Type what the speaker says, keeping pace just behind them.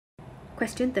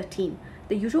Question 13.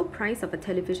 The usual price of a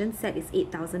television set is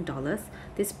 $8,000.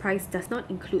 This price does not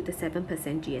include the 7%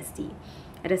 GST.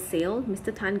 At a sale,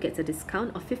 Mr. Tan gets a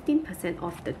discount of 15%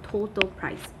 off the total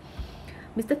price.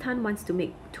 Mr. Tan wants to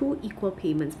make 2 equal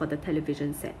payments for the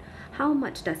television set. How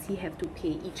much does he have to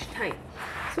pay each time?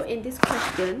 So in this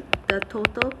question, the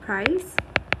total price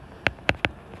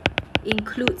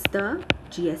includes the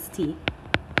GST.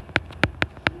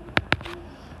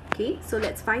 Okay, so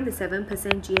let's find the 7%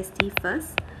 GST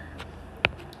first.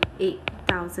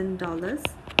 $8,000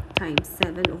 times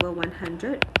 7 over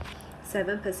 100.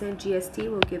 7%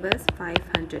 GST will give us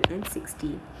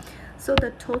 560. So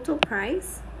the total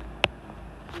price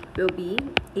will be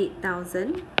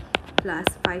 8,000 plus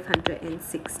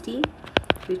 560,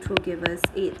 which will give us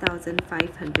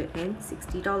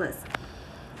 $8,560.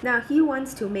 Now he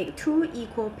wants to make 2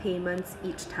 equal payments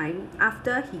each time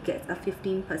after he gets a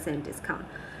 15% discount.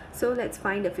 So let's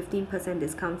find the 15%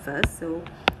 discount first. So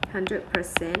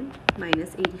 100%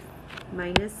 minus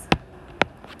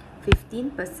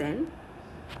 15%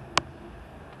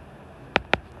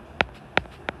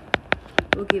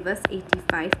 will give us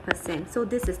 85%. So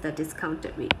this is the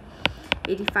discounted rate.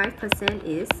 85%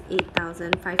 is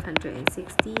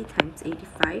 8,560 times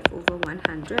 85 over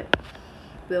 100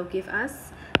 will give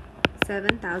us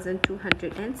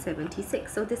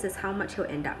 7,276. So this is how much he'll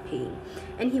end up paying.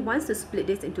 And he wants to split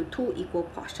this into 2 equal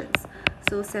portions.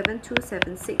 So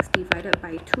 7,276 divided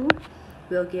by 2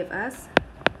 will give us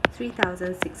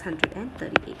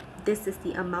 3,638. This is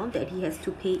the amount that he has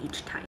to pay each time.